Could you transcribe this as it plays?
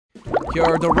Here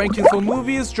are the rankings for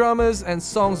movies, dramas, and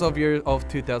songs of year of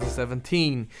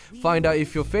 2017. Find out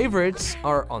if your favorites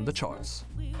are on the charts.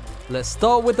 Let's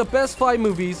start with the best 5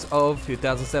 movies of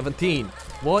 2017.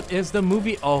 What is the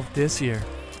movie of this year?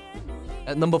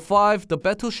 At number 5, The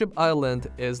Battleship Island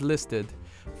is listed.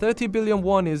 30 billion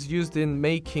won is used in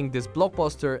making this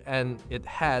blockbuster, and it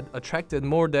had attracted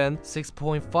more than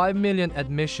 6.5 million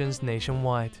admissions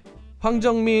nationwide. Hwang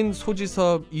Jung-min, So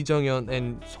Ji-sub, Lee Jung-yeon,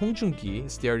 and Song Joong-ki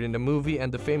starred in the movie,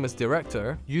 and the famous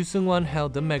director Yoo Seung-won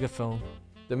held the megaphone.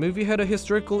 The movie had a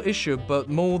historical issue, but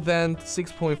more than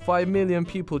 6.5 million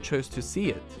people chose to see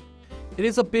it. It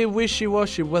is a bit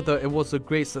wishy-washy whether it was a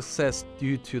great success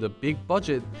due to the big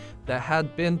budget that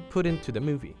had been put into the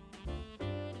movie.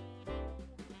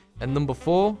 And number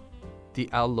 4, The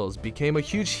Outlaws became a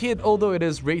huge hit, although it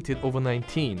is rated over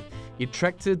 19. It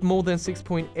attracted more than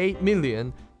 6.8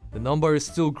 million. The number is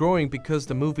still growing because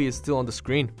the movie is still on the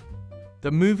screen.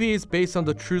 The movie is based on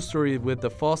the true story with the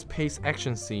fast-paced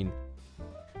action scene.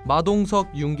 Ma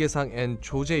Dong-seok, Yoon Ge-sang, and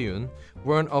Cho Jae-yoon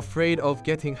weren't afraid of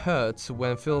getting hurt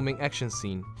when filming action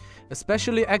scene.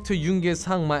 Especially actor Yoon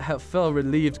Ge-sang might have felt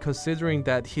relieved considering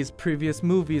that his previous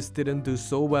movies didn't do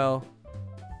so well.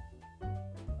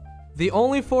 The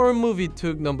only foreign movie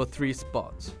took number 3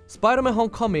 spot. Spider-Man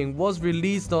Homecoming was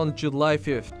released on July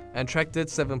 5th and attracted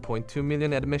 7.2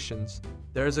 million admissions.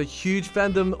 There is a huge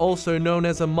fandom also known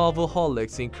as a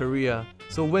Marvel-holics in Korea.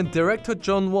 So when director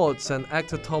John Watts and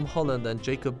actor Tom Holland and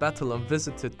Jacob Batalon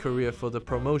visited Korea for the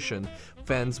promotion,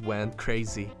 fans went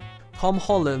crazy. Tom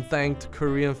Holland thanked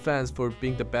Korean fans for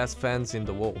being the best fans in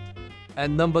the world.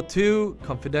 At number 2,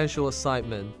 Confidential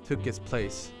Assignment took its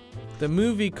place. The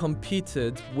movie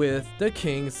competed with The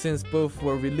King since both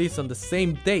were released on the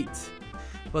same date.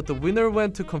 But the winner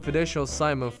went to Confidential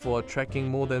Assignment for attracting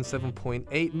more than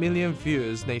 7.8 million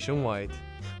viewers nationwide.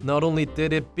 Not only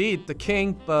did it beat The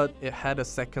King, but it had a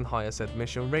second highest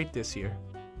admission rate this year.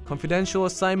 Confidential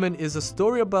Assignment is a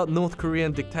story about North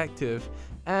Korean detective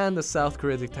and a South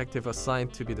Korean detective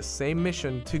assigned to be the same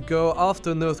mission to go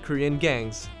after North Korean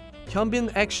gangs.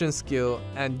 Hyunbin's action skill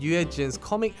and Yoo Ye-jin's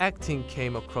comic acting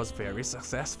came across very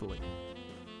successfully.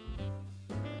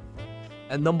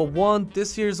 And number 1,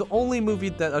 this year's only movie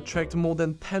that attracted more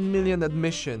than 10 million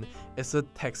admission is A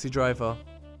Taxi Driver.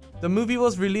 The movie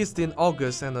was released in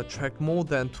August and attracted more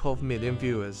than 12 million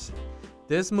viewers.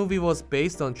 This movie was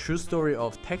based on true story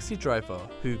of taxi driver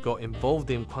who got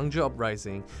involved in Gwangju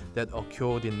uprising that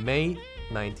occurred in May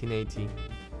 1980.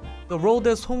 The role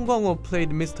that Song Kwang-ho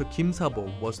played, Mr. Kim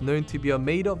Sa-bom, was known to be a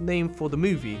made-up name for the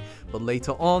movie, but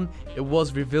later on, it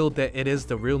was revealed that it is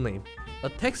the real name. A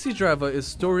Taxi Driver is a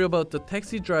story about the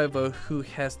taxi driver who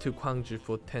heads to Gwangju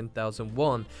for 10,000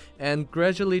 won and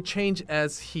gradually change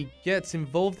as he gets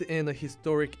involved in a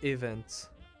historic event.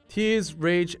 Tears,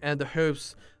 rage, and the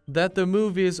hopes that the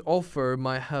movies offer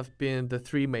might have been the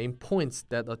 3 main points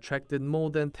that attracted more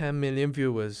than 10 million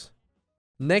viewers.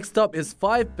 Next up is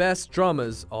 5 best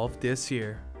dramas of this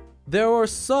year. There are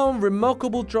some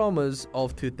remarkable dramas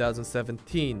of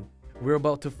 2017. We're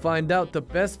about to find out the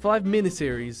best 5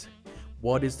 miniseries.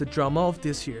 What is the drama of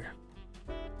this year?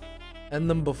 And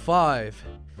number 5,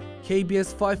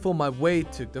 KBS Fight for My Way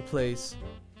took the place.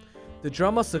 The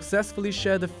drama successfully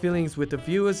shared the feelings with the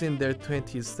viewers in their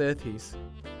 20s, 30s.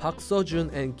 Park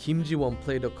Seo-joon and Kim Ji-won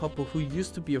played a couple who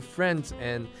used to be friends,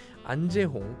 and An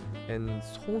Jae-hong and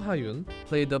Song Ha-yoon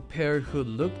played a pair who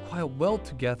looked quite well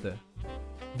together.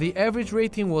 The average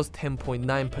rating was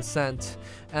 10.9%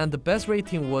 and the best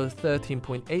rating was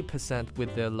 13.8%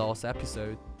 with their last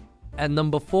episode. At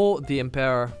number 4, The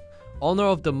Emperor, Honor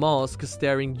of the Mask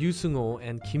starring Yoo Seung-ho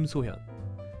and Kim So-hyun.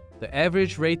 The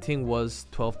average rating was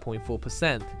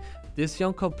 12.4%. This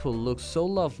young couple looked so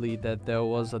lovely that there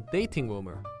was a dating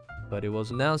rumor, but it was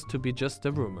announced to be just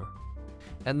a rumor.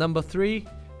 At number 3,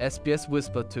 SBS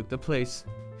Whisper took the place.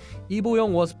 Lee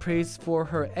Bo-young was praised for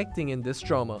her acting in this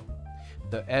drama.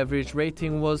 The average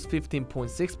rating was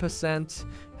 15.6%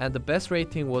 and the best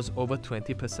rating was over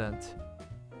 20%.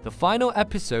 The final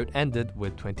episode ended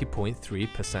with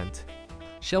 20.3%.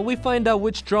 Shall we find out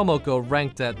which drama girl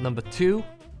ranked at number 2?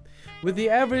 With the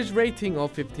average rating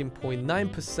of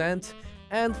 15.9%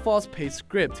 and fast-paced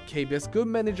script, KBS Good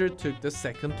Manager took the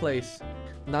second place.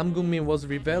 Nam Gung-min was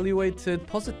reevaluated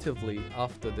positively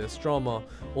after this drama.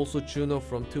 Also, Juno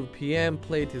from 2PM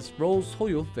played his role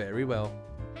So-yu very well.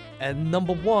 And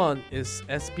number 1 is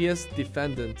SBS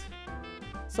Defendant.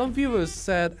 Some viewers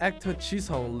said actor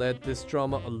Ji-sung led this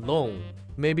drama alone.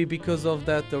 Maybe because of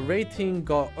that the rating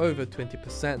got over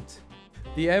 20%.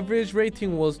 The average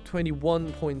rating was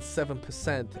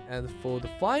 21.7% and for the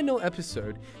final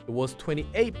episode it was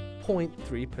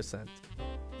 28.3%.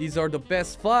 These are the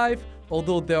best 5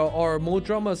 Although there are more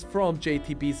dramas from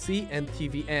JTBC and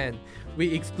TVN,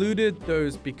 we excluded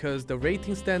those because the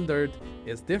rating standard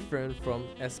is different from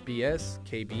SBS,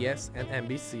 KBS, and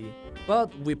MBC.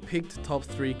 But we picked top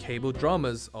 3 cable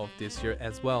dramas of this year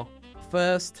as well.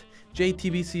 First,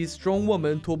 JTBC's Strong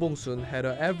Woman Do Bong-soon had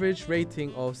an average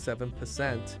rating of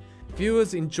 7%.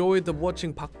 Viewers enjoyed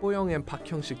watching Park Bo-young and Park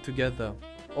Hyung-sik together.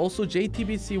 Also,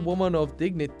 JTBC Woman of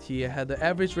Dignity had an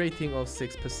average rating of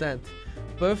 6%.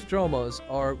 Both dramas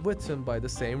are written by the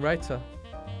same writer.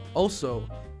 Also,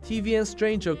 TVN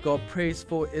Stranger got praised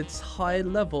for its high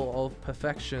level of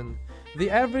perfection. The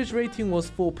average rating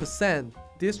was 4%.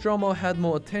 This drama had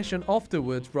more attention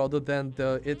afterwards rather than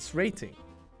its rating.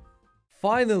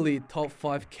 Finally, top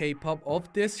 5 K-pop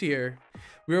of this year.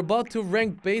 We're about to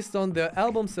rank based on their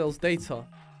album sales data.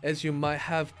 As you might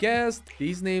have guessed,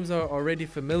 these names are already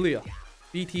familiar.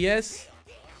 BTS,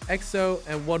 EXO,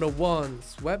 and 101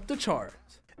 swept the chart.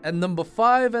 At number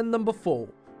 5 and number 4,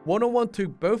 101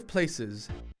 took both places.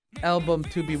 Album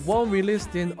To Be One,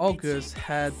 released in August,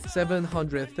 had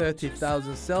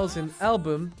 730,000 sales in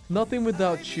album. Nothing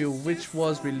Without You, which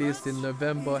was released in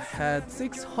November, had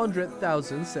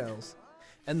 600,000 sales.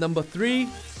 And number 3,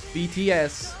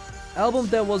 BTS. Album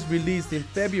that was released in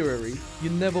February, You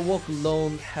Never Walk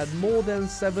Alone, had more than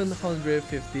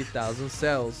 750,000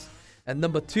 sales. And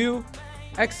number 2,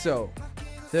 EXO.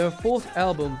 Their 4th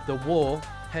album, The War,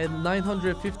 had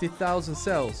 950,000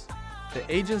 sales. The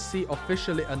agency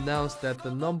officially announced that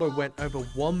the number went over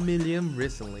 1 million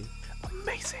recently.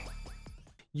 Amazing!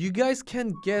 You guys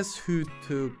can guess who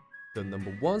took the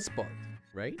number 1 spot,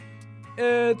 right?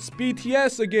 It's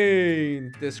BTS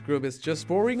again! This group is just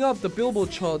roaring up the Billboard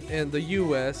chart in the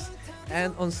US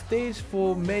and on stage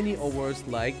for many awards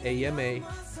like AMA.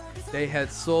 They had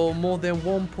sold more than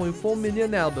 1.4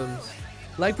 million albums.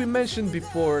 Like we mentioned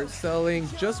before, selling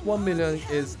just 1 million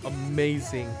is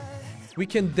amazing. We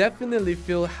can definitely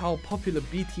feel how popular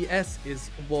BTS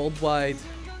is worldwide.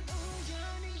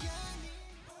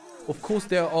 Of course,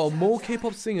 there are more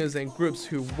K-pop singers and groups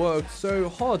who worked so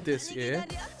hard this year.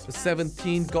 The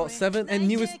 17, GOT7, and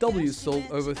Newest W sold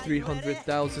over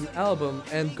 300,000 albums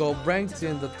and got ranked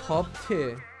in the top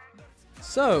tier.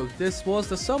 So, this was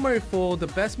the summary for the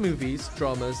best movies,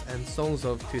 dramas, and songs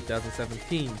of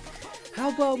 2017. How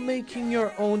about making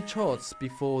your own charts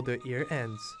before the year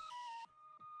ends?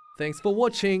 Thanks for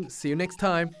watching, see you next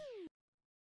time!